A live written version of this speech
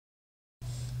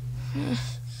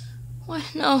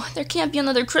What? No, there can't be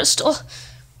another crystal.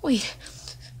 Wait.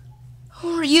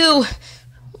 Who are you?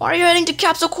 Why are you heading to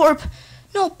Capsule Corp?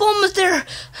 No, Bulma's there.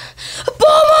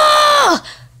 Bulma!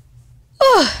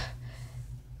 Ugh.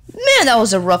 Man, that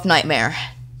was a rough nightmare.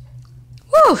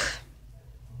 Whew.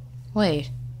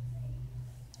 Wait.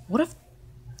 What if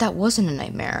that wasn't a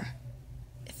nightmare?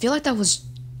 I feel like that was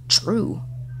true.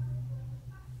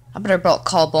 I better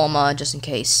call Bulma just in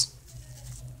case.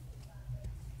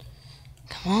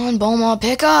 Come on, Bulma,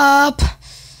 pick up!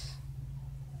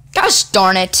 Gosh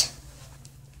darn it!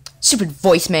 Stupid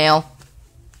voicemail.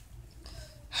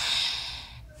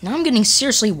 Now I'm getting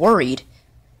seriously worried.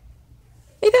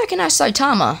 Maybe I can ask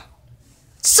Saitama.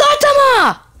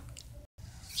 Saitama!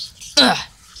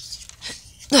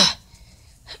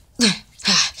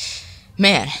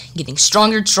 Man, getting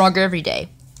stronger and stronger every day.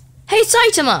 Hey,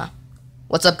 Saitama!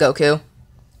 What's up, Goku?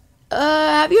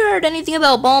 Have you heard anything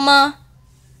about Bulma?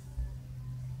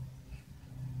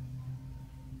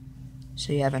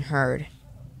 So you haven't heard.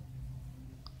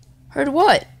 Heard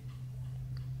what?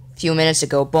 A few minutes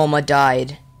ago, Bulma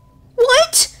died.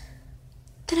 What?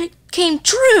 Then it came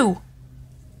true.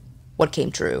 What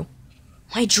came true?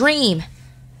 My dream.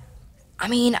 I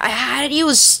mean, it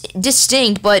was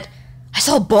distinct, but I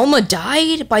saw Bulma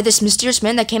died by this mysterious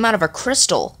man that came out of a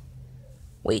crystal.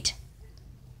 Wait.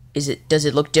 Does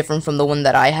it look different from the one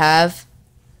that I have?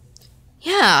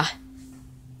 Yeah.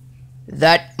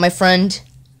 That, my friend,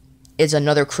 is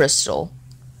another crystal.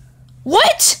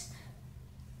 What?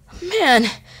 Man,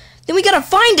 then we gotta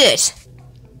find it.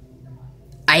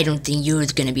 I don't think you're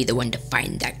gonna be the one to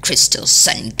find that crystal,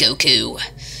 son Goku.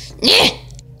 Nyeh!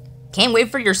 Can't wait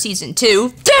for your season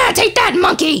 2. Yeah, take that,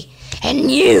 monkey!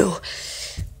 And you!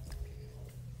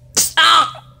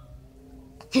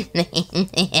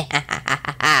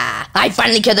 I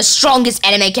finally killed the strongest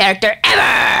anime character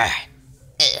ever!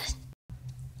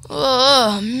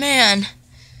 Oh, man.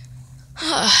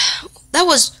 That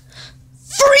was...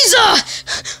 Frieza!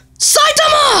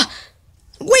 Saitama!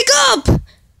 Wake up!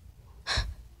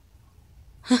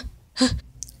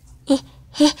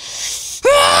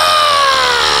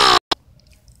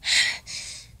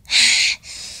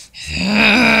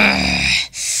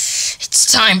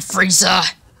 It's time,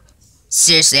 Frieza.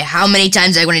 Seriously, how many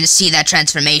times I wanted to see that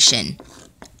transformation?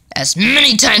 As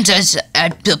many times as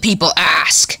the people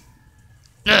ask.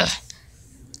 Ugh.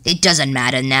 It doesn't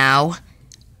matter now.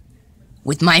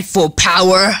 With my full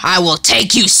power, I will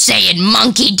take you, Saiyan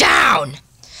Monkey, down!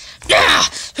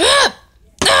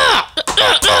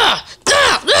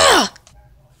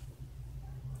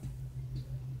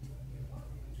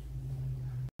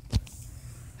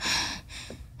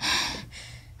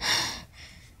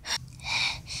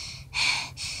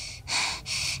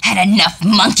 Had enough,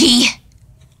 monkey?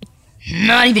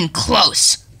 Not even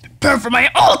close. Prepare for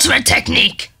my ultimate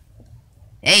technique!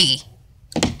 Hey.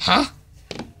 Huh?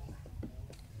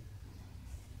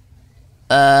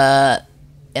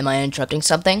 Am I interrupting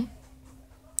something?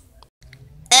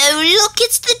 Oh, look,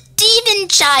 it's the demon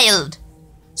child!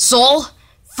 Soul,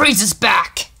 Frieza's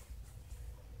back!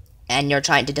 And you're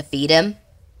trying to defeat him?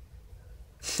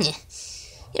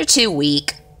 You're too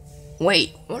weak.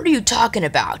 Wait, what are you talking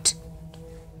about?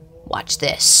 Watch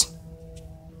this.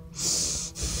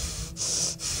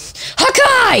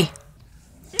 Hakai!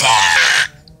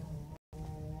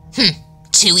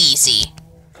 Too easy.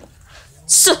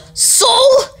 Soul?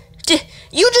 You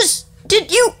use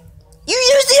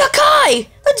the Hakai!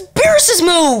 That's Beerus's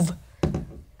move!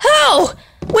 How?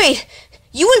 Wait,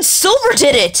 you and Silver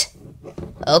did it!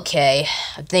 Okay,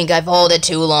 I think I've held it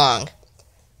too long.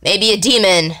 Maybe a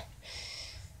demon.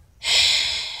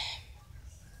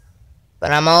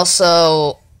 But I'm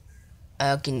also...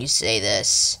 how can you say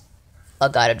this? A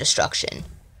god of destruction.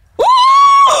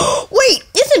 Wait,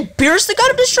 isn't Beerus the god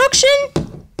of destruction?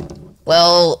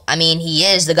 Well, I mean, he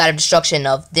is the god of destruction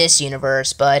of this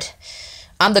universe, but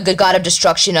I'm the good god of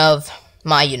destruction of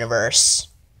my universe.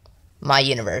 My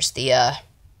universe, the,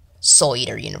 Soul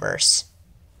Eater universe.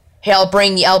 Hey, I'll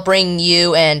bring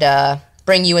you and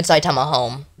Saitama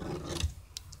home.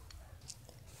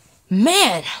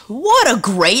 Man, what a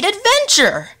great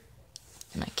adventure!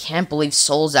 And I can't believe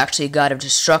Soul's actually a god of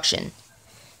destruction.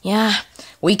 Yeah,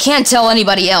 we can't tell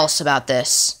anybody else about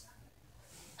this.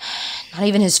 Not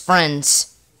even his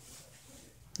friends.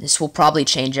 This will probably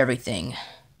change everything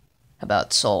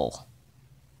about Soul.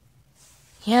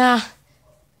 Yeah,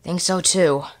 think so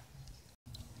too.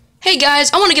 Hey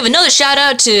guys, I want to give another shout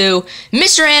out to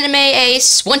Mr. Anime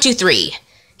Ace 123.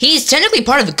 He's technically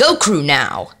part of the Go Crew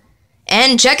now.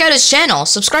 And check out his channel,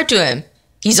 subscribe to him.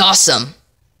 He's awesome.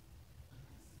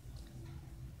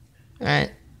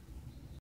 Alright.